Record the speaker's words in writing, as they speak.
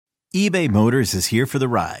eBay Motors is here for the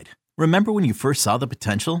ride. Remember when you first saw the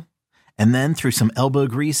potential? And then through some elbow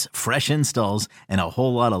grease, fresh installs, and a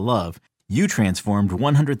whole lot of love, you transformed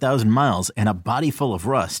 100,000 miles and a body full of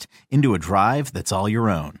rust into a drive that's all your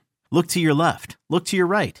own. Look to your left. Look to your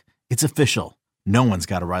right. It's official. No one's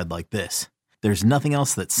got a ride like this. There's nothing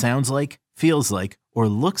else that sounds like, feels like, or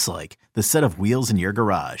looks like the set of wheels in your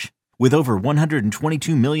garage. With over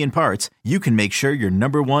 122 million parts, you can make sure your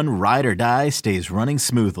number one ride or die stays running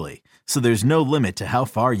smoothly. So there's no limit to how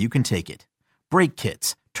far you can take it. Brake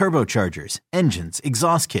kits, turbochargers, engines,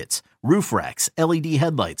 exhaust kits, roof racks, LED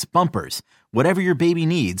headlights, bumpers, whatever your baby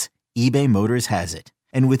needs, eBay Motors has it.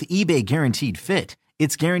 And with eBay Guaranteed Fit,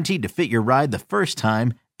 it's guaranteed to fit your ride the first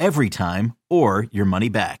time, every time, or your money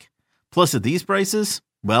back. Plus at these prices,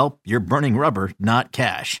 well, you're burning rubber, not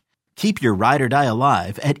cash. Keep your ride or die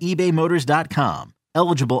alive at ebaymotors.com.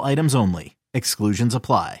 Eligible items only. Exclusions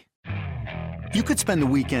apply. You could spend the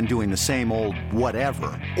weekend doing the same old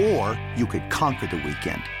whatever, or you could conquer the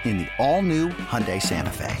weekend in the all-new Hyundai Santa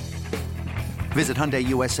Fe. Visit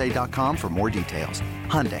HyundaiUSA.com for more details.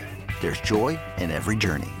 Hyundai, there's joy in every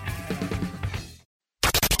journey.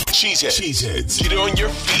 Cheeseheads. Get on your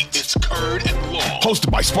feet. It's Curd and Long. Hosted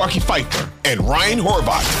by Sparky Fifer and Ryan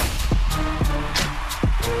Horvath.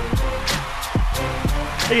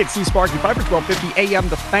 Hey, it's Sparky Piper, 1250 AM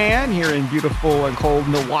The Fan here in beautiful and cold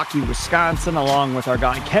Milwaukee, Wisconsin, along with our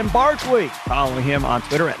guy Ken Barkley. Follow him on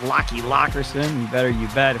Twitter at Lockie Lockerson. You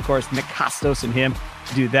bet. Of course, Nick Costos and him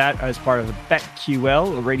do that as part of the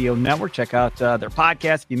BetQL radio network. Check out their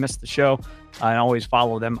podcast if you missed the show. And always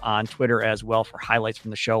follow them on Twitter as well for highlights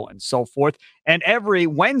from the show and so forth. And every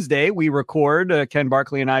Wednesday we record, Ken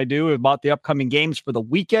Barkley and I do, about the upcoming games for the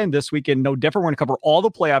weekend. This weekend, no different. We're going to cover all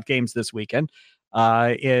the playoff games this weekend.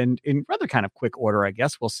 In rather kind of quick order, I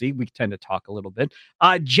guess. We'll see. We tend to talk a little bit.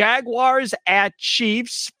 Jaguars at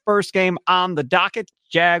Chiefs. First game on the docket.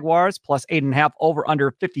 Jaguars plus 8.5, over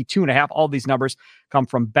under 52.5. All these numbers come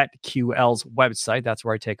from BetQL's website. That's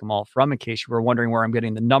where I take them all from, in case you were wondering where I'm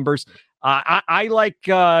getting the numbers. I like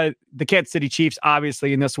the Kansas City Chiefs,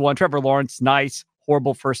 obviously, in this one. Trevor Lawrence, nice.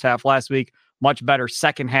 Horrible first half last week. Much better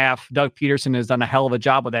second half. Doug Peterson has done a hell of a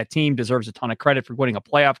job with that team. Deserves a ton of credit for winning a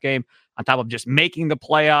playoff game on top of just making the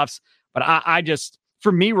playoffs. But I just,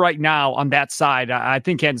 for me right now on that side, I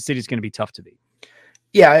think Kansas City is going to be tough to beat.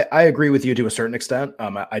 Yeah, I agree with you to a certain extent.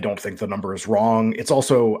 I don't think the number is wrong. It's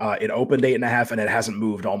also, it opened 8.5 and it hasn't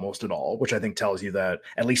moved almost at all, which I think tells you that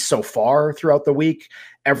at least so far throughout the week,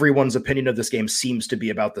 everyone's opinion of this game seems to be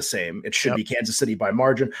about the same. It should be Kansas City by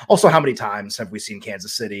margin. Also, how many times have we seen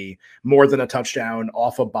Kansas City more than a touchdown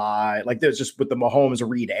off a bye? Like, there's just, with the Mahomes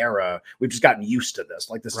Reed era, we've just gotten used to this.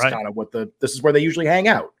 Like, this is kind of this is where they usually hang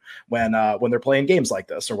out when they're playing games like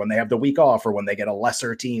this, or when they have the week off, or when they get a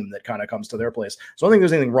lesser team that kind of comes to their place. So I don't think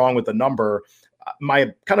there's anything wrong with the number.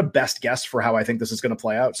 My kind of best guess for how I think this is going to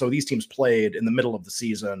play out. So these teams played in the middle of the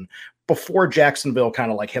season before Jacksonville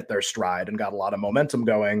kind of like hit their stride and got a lot of momentum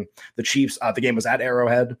going. The Chiefs, the game was at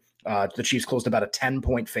Arrowhead. The Chiefs closed about a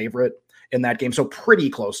 10-point favorite in that game. So pretty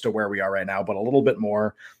close to where we are right now, but a little bit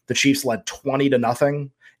more. The Chiefs led 20-0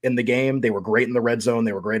 in the game. They were great in the red zone.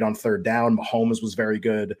 They were great on third down. Mahomes was very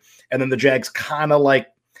good. And then the Jags kind of like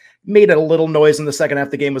made a little noise in the second half.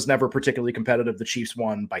 The game was never particularly competitive. The Chiefs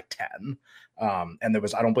won by 10. And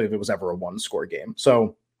I don't believe it was ever a one-score game.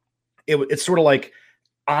 So it's sort of like,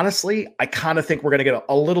 honestly, I kind of think we're going to get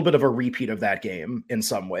a little bit of a repeat of that game in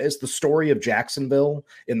some ways. The story of Jacksonville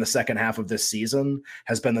in the second half of this season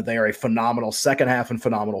has been that they are a phenomenal second half and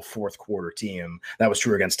phenomenal fourth quarter team. That was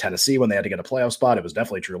true against Tennessee when they had to get a playoff spot. It was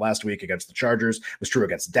definitely true last week against the Chargers. It was true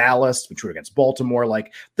against Dallas. It was true against Baltimore.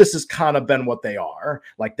 Like, this has kind of been what they are.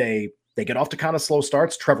 Like, they get off to kind of slow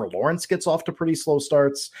starts. Trevor Lawrence gets off to pretty slow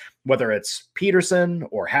starts, whether it's Peterson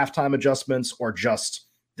or halftime adjustments or just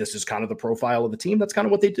this is kind of the profile of the team. That's kind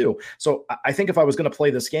of what they do. So I think if I was going to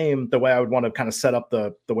play this game, the way I would want to kind of set up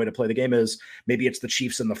the way to play the game is maybe it's the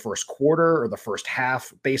Chiefs in the first quarter or the first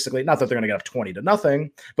half, basically. Not that they're going to get up 20-0,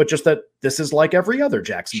 but just that this is like every other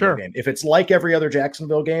Jacksonville game. If it's like every other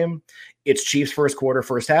Jacksonville game, it's Chiefs first quarter,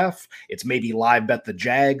 first half. It's maybe live bet the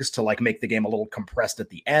Jags to like make the game a little compressed at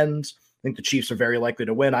the end. I think the Chiefs are very likely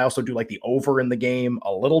to win. I also do like the over in the game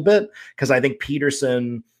a little bit because I think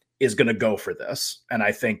Peterson is going to go for this. And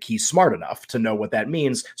I think he's smart enough to know what that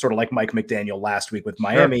means. Sort of like Mike McDaniel last week with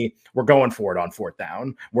Miami. We're going for it on fourth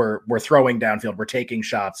down. We're throwing downfield. We're taking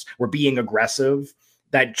shots. We're being aggressive.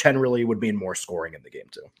 That generally would mean more scoring in the game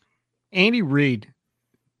too. Andy Reid,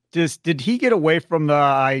 did he get away from the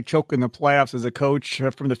I choke in the playoffs as a coach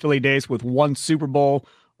from the Philly days with one Super Bowl?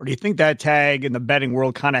 Or do you think that tag in the betting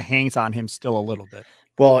world kind of hangs on him still a little bit?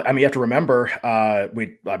 Well, I mean, you have to remember,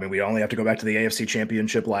 we only have to go back to the AFC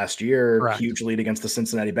Championship last year. Correct. Huge lead against the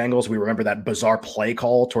Cincinnati Bengals. We remember that bizarre play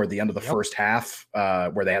call toward the end of the Yep. first half,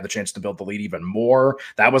 where they had the chance to build the lead even more.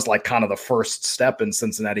 That was like kind of the first step in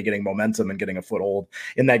Cincinnati getting momentum and getting a foothold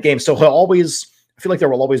in that game. So I feel like there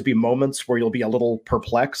will always be moments where you'll be a little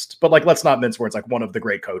perplexed, but like, let's not mince words. Like one of the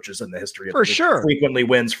great coaches in the history of For the league sure. frequently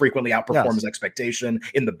wins, frequently outperforms expectation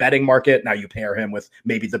in the betting market. Now you pair him with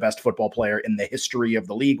maybe the best football player in the history of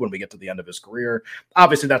the league when we get to the end of his career.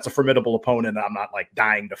 Obviously that's a formidable opponent, and I'm not like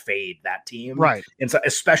dying to fade that team. Right. And so,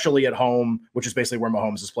 especially at home, which is basically where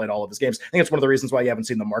Mahomes has played all of his games. I think it's one of the reasons why you haven't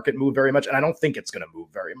seen the market move very much. And I don't think it's going to move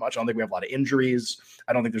very much. I don't think we have a lot of injuries.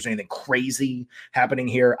 I don't think there's anything crazy happening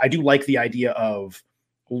here. I do like the idea of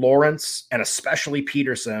Lawrence and especially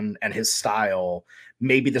Peterson and his style.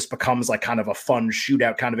 Maybe this becomes like kind of a fun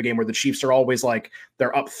shootout kind of a game where the Chiefs are always like,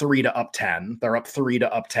 they're up 3 to up 10. They're up 3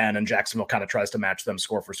 to up 10. And Jacksonville kind of tries to match them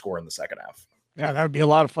score for score in the second half. Yeah, that would be a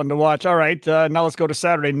lot of fun to watch. All right. Now let's go to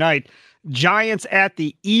Saturday night. Giants at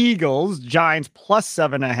the Eagles. Giants plus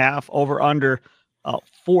 7.5 over under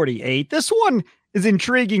 48. This one is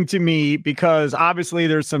intriguing to me because obviously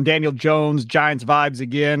there's some Daniel Jones Giants vibes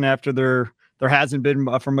again after there hasn't been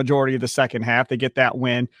for majority of the second half. They get that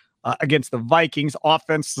win against the Vikings.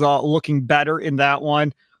 Offense looking better in that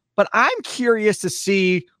one. But I'm curious to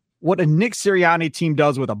see what a Nick Sirianni team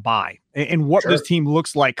does with a bye and what this team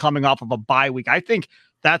looks like coming off of a bye week. I think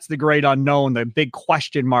that's the great unknown, the big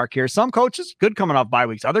question mark here. Some coaches good coming off bye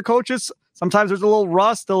weeks. Other coaches, sometimes there's a little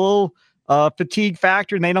rust, a little fatigue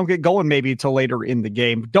factor, and they don't get going maybe until later in the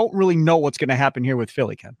game. Don't really know what's going to happen here with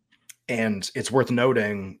Philly, Ken. And it's worth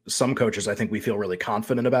noting some coaches I think we feel really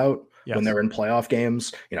confident about when they're in playoff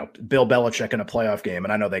games. You know, Bill Belichick in a playoff game,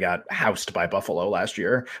 and I know they got housed by Buffalo last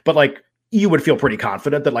year, but like you would feel pretty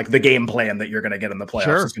confident that like the game plan that you're going to get in the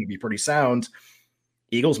playoffs is going to be pretty sound.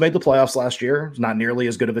 Eagles made the playoffs last year. Not nearly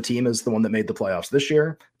as good of a team as the one that made the playoffs this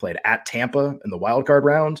year. Played at Tampa in the wild card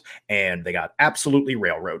round, and they got absolutely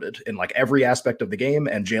railroaded in like every aspect of the game.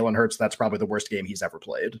 And Jalen Hurts, that's probably the worst game he's ever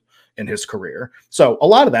played in his career. So a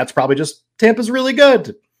lot of that's probably just Tampa's really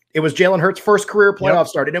good. It was Jalen Hurts' first career playoff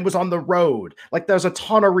start, and it was on the road. Like there's a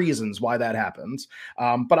ton of reasons why that happens.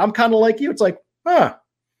 But I'm kind of like you. It's like,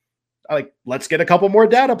 let's get a couple more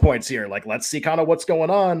data points here. Like, let's see kind of what's going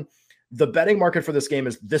on. The betting market for this game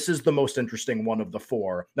is the most interesting one of the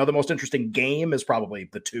four. Now, the most interesting game is probably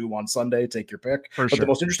the 2 on Sunday. Take your pick. But the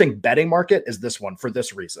most interesting betting market is this one for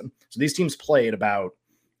this reason. So these teams played about,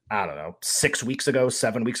 7 weeks ago,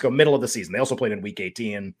 middle of the season. They also played in week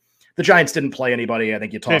 18. The Giants didn't play anybody. I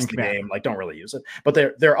think you tossed the game. Like, don't really use it. But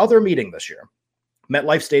their other meeting this year,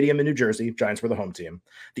 MetLife Stadium in New Jersey, Giants were the home team.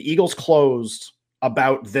 The Eagles closed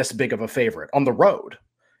about this big of a favorite on the road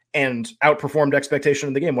and outperformed expectation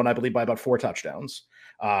in the game, won, I believe, by about 4 touchdowns.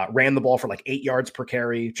 Ran the ball for like 8 yards per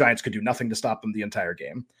carry. Giants could do nothing to stop them the entire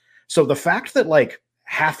game. So the fact that like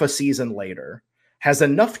half a season later has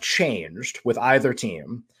enough changed with either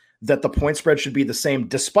team that the point spread should be the same,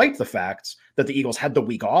 despite the fact that the Eagles had the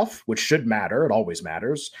week off, which should matter. It always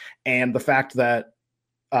matters. And the fact that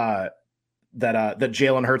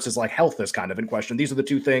Jalen Hurts' like health is kind of in question. These are the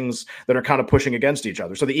two things that are kind of pushing against each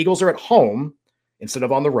other. So the Eagles are at home instead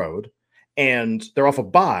of on the road, and they're off a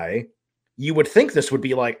bye. You would think this would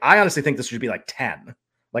be like, I honestly think this should be like 10.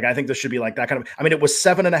 Like, I think this should be like that kind of, it was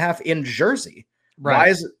 7.5 in Jersey. Right. Why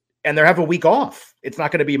is it? And they have a week off. It's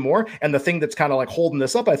not going to be more. And the thing that's kind of like holding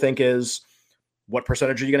this up, I think, is what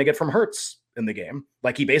percentage are you going to get from Hurts in the game?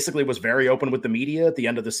 Like, he basically was very open with the media at the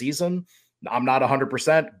end of the season. I'm not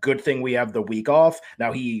 100%. Good thing we have the week off.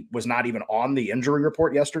 Now, he was not even on the injury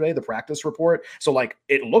report yesterday, the practice report. So like,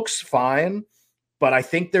 it looks fine. But I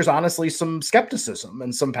think there's honestly some skepticism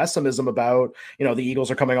and some pessimism about, the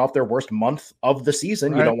Eagles are coming off their worst month of the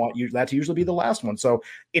season. Right. You don't want that to usually be the last one. So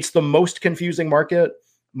it's the most confusing market.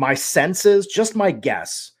 My sense is, just my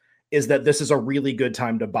guess, is that this is a really good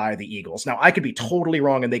time to buy the Eagles. Now, I could be totally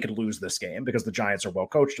wrong and they could lose this game because the Giants are well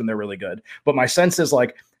coached and they're really good. But my sense is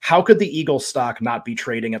like, how could the Eagles stock not be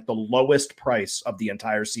trading at the lowest price of the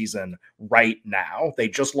entire season right now? They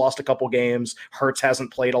just lost a couple games. Hurts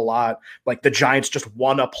hasn't played a lot. Like, the Giants just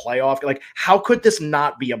won a playoff. Like, how could this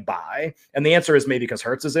not be a buy? And the answer is maybe because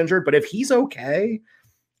Hurts is injured. But if he's okay,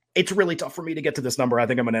 it's really tough for me to get to this number. I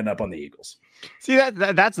think I'm going to end up on the Eagles. See,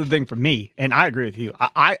 that's the thing for me, and I agree with you.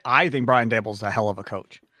 I think Brian Daboll's a hell of a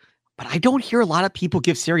coach, but I don't hear a lot of people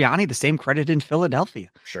give Sirianni the same credit in Philadelphia.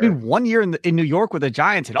 Sure. 1 year in New York with the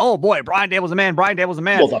Giants, and oh boy, Brian Daboll's a man. Brian Daboll's a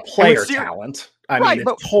man. Well, the player talent. I mean,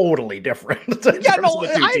 it's totally different. Yeah, no,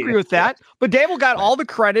 I agree with that. But Dable got all the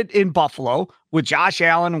credit in Buffalo with Josh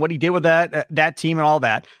Allen and what he did with that team and all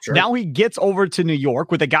that. Sure. Now he gets over to New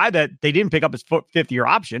York with a guy that they didn't pick up his fifth-year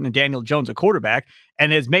option, and Daniel Jones, a quarterback,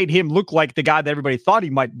 and has made him look like the guy that everybody thought he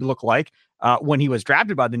might look like when he was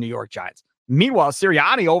drafted by the New York Giants. Meanwhile,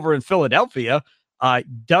 Sirianni over in Philadelphia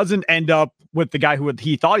doesn't end up with the guy who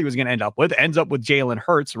he thought he was going to end up with, ends up with Jalen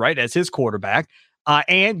Hurts, right, as his quarterback.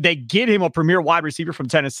 And they get him a premier wide receiver from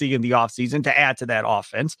Tennessee in the offseason to add to that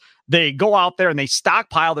offense. They go out there and they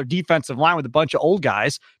stockpile their defensive line with a bunch of old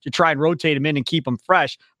guys to try and rotate them in and keep them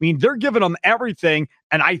fresh. I mean, they're giving them everything.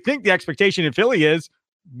 And I think the expectation in Philly is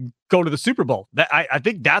go to the Super Bowl. I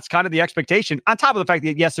think that's kind of the expectation, on top of the fact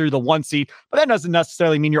that, yes, they're the one seed, but that doesn't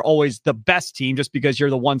necessarily mean you're always the best team just because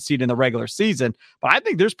you're the one seed in the regular season. But I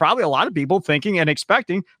think there's probably a lot of people thinking and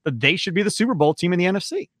expecting that they should be the Super Bowl team in the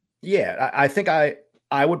NFC. Yeah, I think I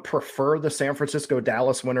would prefer the San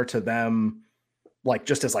Francisco-Dallas winner to them, like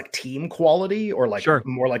just as like team quality or like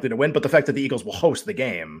more likely to win. But the fact that the Eagles will host the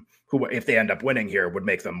game, who if they end up winning here, would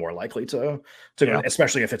make them more likely to go,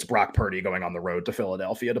 especially if it's Brock Purdy going on the road to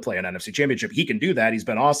Philadelphia to play an NFC Championship. He can do that. He's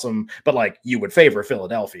been awesome. But like you would favor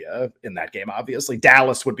Philadelphia in that game, obviously.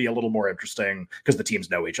 Dallas would be a little more interesting because the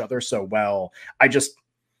teams know each other so well.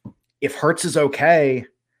 If Hurts is okay,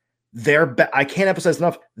 I can't emphasize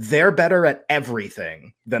enough. They're better at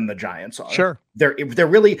everything than the Giants are. Sure. They're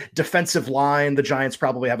really defensive line. The Giants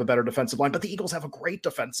probably have a better defensive line, but the Eagles have a great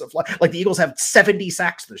defensive line. Like the Eagles have 70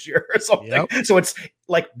 sacks this year or something. Yep. So it's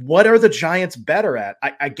like, what are the Giants better at?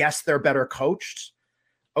 I guess they're better coached.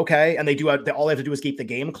 Okay. And all they have to do is keep the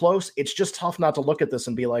game close. It's just tough not to look at this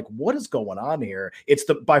and be like, what is going on here? It's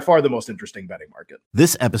by far the most interesting betting market.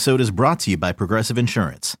 This episode is brought to you by Progressive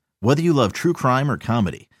Insurance. Whether you love true crime or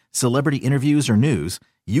comedy, celebrity interviews or news,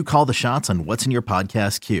 you call the shots on what's in your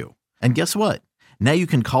podcast queue. And guess what? Now you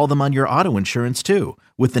can call them on your auto insurance too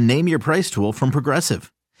with the Name Your Price tool from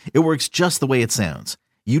Progressive. It works just the way it sounds.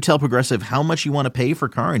 You tell Progressive how much you want to pay for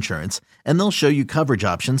car insurance, and they'll show you coverage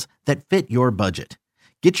options that fit your budget.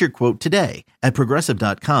 Get your quote today at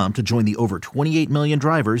Progressive.com to join the over 28 million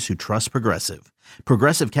drivers who trust Progressive.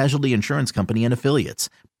 Progressive Casualty Insurance Company and Affiliates.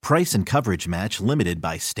 Price and coverage match limited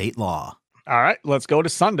by state law. All right, let's go to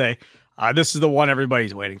Sunday. This is the one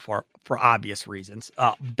everybody's waiting for obvious reasons.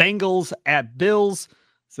 Bengals at Bills,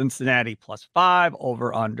 Cincinnati +5,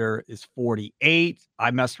 over under is 48.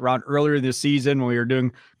 I messed around earlier this season when we were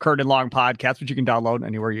doing Kurt and Long podcasts, which you can download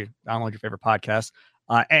anywhere you download your favorite podcast,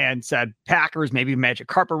 and said Packers, maybe magic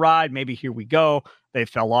carpet ride, maybe here we go. They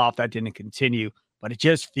fell off. That didn't continue. But it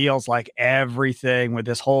just feels like everything with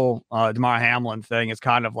this whole Damar Hamlin thing is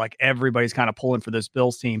kind of like everybody's kind of pulling for this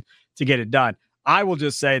Bills team to get it done. I will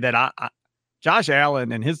just say that Josh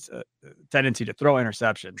Allen and his tendency to throw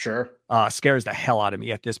interceptions scares the hell out of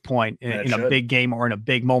me at this point in a big game or in a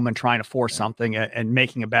big moment trying to force something and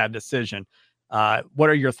making a bad decision.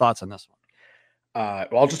 What are your thoughts on this one?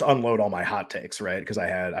 Well, I'll just unload all my hot takes, right? Because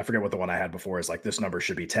I forget what the one I had before is like, this number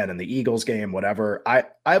should be 10 in the Eagles game, whatever. I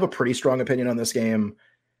have a pretty strong opinion on this game.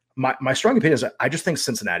 My strong opinion is that I just think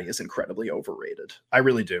Cincinnati is incredibly overrated. I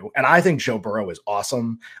really do. And I think Joe Burrow is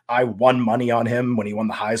awesome. I won money on him when he won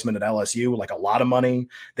the Heisman at LSU, like a lot of money.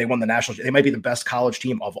 They won the national. They might be the best college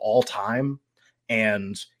team of all time.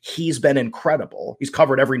 And he's been incredible. He's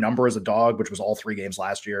covered every number as a dog, which was all 3 games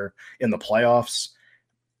last year in the playoffs.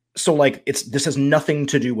 So like this has nothing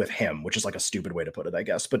to do with him, which is like a stupid way to put it, I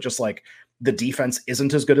guess. But just like the defense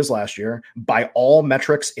isn't as good as last year. By all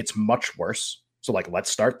metrics, it's much worse. So like, let's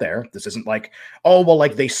start there. This isn't like, oh, well,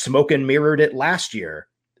 like they smoke and mirrored it last year.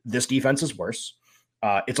 This defense is worse.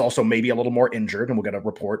 It's also maybe a little more injured, and we'll get a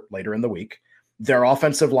report later in the week. Their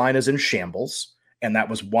offensive line is in shambles. And that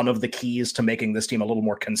was one of the keys to making this team a little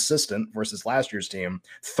more consistent versus last year's team.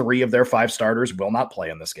 3 of their 5 starters will not play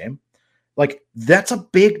in this game. Like, that's a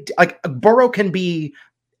big, like, Burrow can be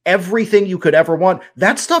everything you could ever want.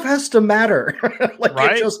 That stuff has to matter. Like,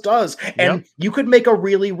 right? It just does. And you could make a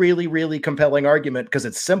really, really, really compelling argument, because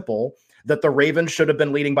it's simple, that the Ravens should have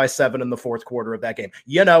been leading by 7 in the 4th quarter of that game.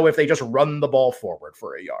 You know, if they just run the ball forward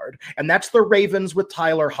for a yard. And that's the Ravens with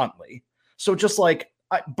Tyler Huntley. So just like,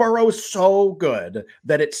 Burrow's so good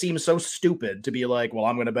that it seems so stupid to be like, well,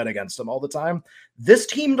 I'm going to bet against him all the time. This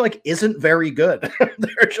team like isn't very good.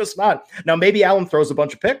 They're just not. Now, maybe Allen throws a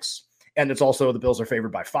bunch of picks, and it's also the Bills are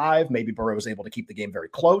favored by 5. Maybe Burrow is able to keep the game very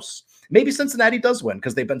close. Maybe Cincinnati does win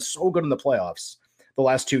because they've been so good in the playoffs the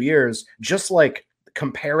last 2 years. Just like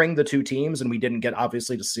comparing the 2 teams, and we didn't get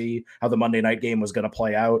obviously to see how the Monday night game was going to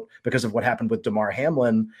play out because of what happened with Damar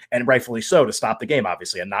Hamlin, and rightfully so, to stop the game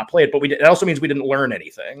obviously and not play it. But it also means we didn't learn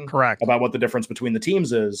anything correct about what the difference between the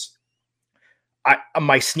teams is.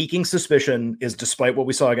 My sneaking suspicion is, despite what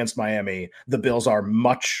we saw against Miami, the Bills are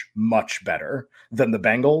much, much better than the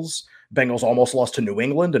Bengals. Bengals almost lost to New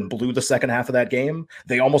England and blew the second half of that game.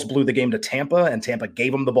 They almost blew the game to Tampa, and Tampa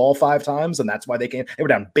gave them the ball 5 times, and that's why they were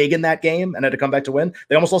down big in that game and had to come back to win.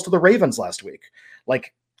 They almost lost to the Ravens last week.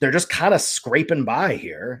 Like, they're just kind of scraping by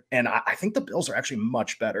here, and I think the Bills are actually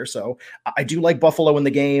much better. So I do like Buffalo in the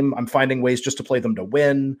game. I'm finding ways just to play them to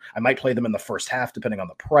win. I might play them in the first half, depending on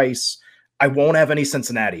the price. I won't have any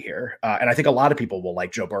Cincinnati here, and I think a lot of people will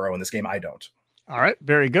like Joe Burrow in this game. I don't. All right,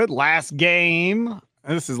 very good. Last game.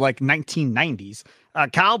 This is like 1990s.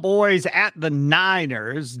 Cowboys at the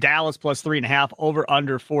Niners. Dallas plus 3.5, over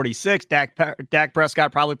under 46. Dak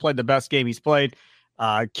Prescott probably played the best game he's played.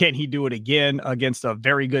 Can he do it again against a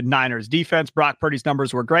very good Niners defense? Brock Purdy's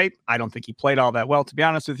numbers were great. I don't think he played all that well, to be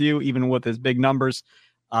honest with you, even with his big numbers.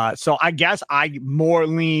 So I guess I more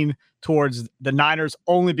lean towards the Niners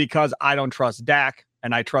only because I don't trust Dak,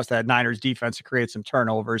 and I trust that Niners defense to create some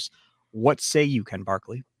turnovers. What say you, Ken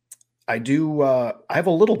Barkley? I do. I have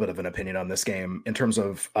a little bit of an opinion on this game in terms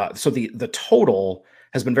of so the total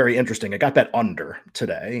has been very interesting. It got bet under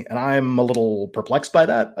today, and I'm a little perplexed by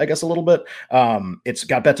that, I guess, a little bit. It's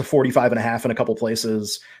got bet to 45.5 in a couple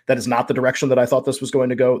places. That is not the direction that I thought this was going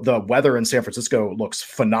to go. The weather in San Francisco looks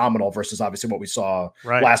phenomenal versus obviously what we saw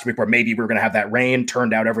last week, where maybe we were going to have that rain.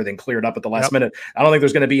 Turned out everything cleared up at the last minute. I don't think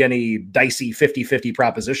there's going to be any dicey 50-50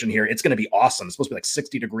 proposition here. It's going to be awesome. It's supposed to be like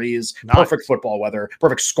 60 degrees, perfect football weather,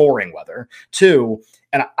 perfect scoring weather. 2,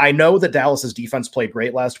 and I know that Dallas's defense played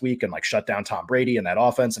great last week and like shut down Tom Brady and that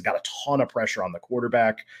offense and got a ton of pressure on the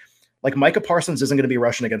quarterback. Like, Micah Parsons isn't going to be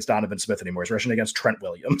rushing against Donovan Smith anymore. He's rushing against Trent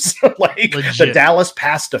Williams. Like, legit. The Dallas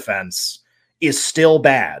pass defense is still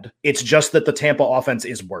bad. It's just that the Tampa offense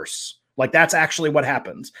is worse. Like, that's actually what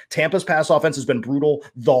happens. Tampa's pass offense has been brutal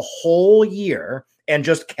the whole year and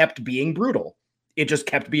just kept being brutal. It just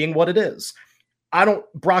kept being what it is.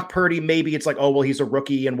 Brock Purdy, maybe it's like, oh, well, he's a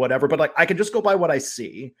rookie and whatever, but like, I can just go by what I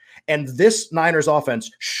see. And this Niners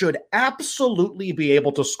offense should absolutely be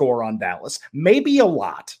able to score on Dallas. Maybe a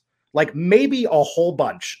lot, like maybe a whole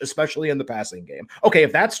bunch, especially in the passing game. Okay,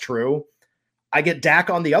 if that's true, I get Dak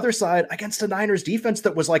on the other side against a Niners defense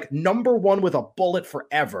that was like number 1 with a bullet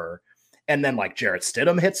forever. And then like Jarrett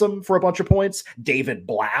Stidham hits him for a bunch of points. David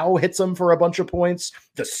Blau hits him for a bunch of points.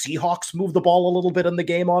 The Seahawks move the ball a little bit in the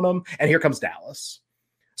game on him. And here comes Dallas.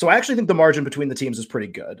 So I actually think the margin between the teams is pretty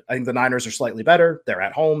good. I think the Niners are slightly better. They're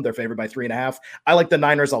at home. They're favored by 3.5. I like the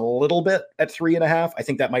Niners a little bit at 3.5. I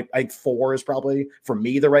think I think 4 is probably, for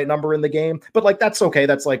me, the right number in the game. But like, that's okay.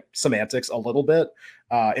 That's like semantics a little bit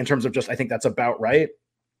in terms of just, I think that's about right.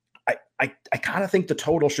 I kind of think the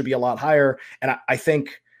total should be a lot higher. And I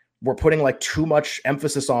think we're putting like too much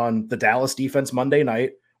emphasis on the Dallas defense Monday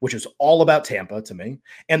night, which is all about Tampa to me,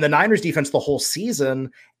 and the Niners defense the whole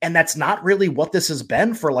season. And that's not really what this has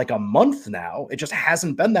been for like a month now. It just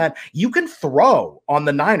hasn't been that. You can throw on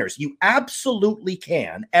the Niners. You absolutely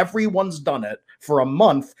can. Everyone's done it for a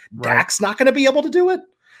month. Right. Dak's not going to be able to do it.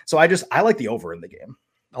 So I like the over in the game.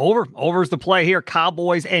 Over is the play here.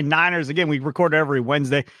 Cowboys and Niners. Again, we record every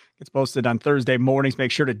Wednesday. It's posted on Thursday mornings.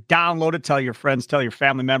 Make sure to download it. Tell your friends, tell your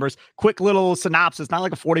family members. Quick little synopsis, not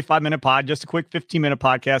like a 45-minute pod, just a quick 15-minute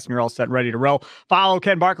podcast, and you're all set and ready to roll. Follow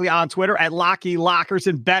Ken Barkley on Twitter at Locky Lockers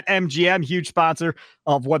and BetMGM, huge sponsor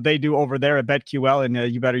of what they do over there at BetQL,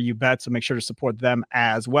 and you better you bet, so make sure to support them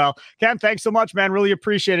as well. Ken, thanks so much, man. Really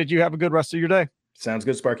appreciate it. You have a good rest of your day. Sounds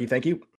good, Sparky. Thank you.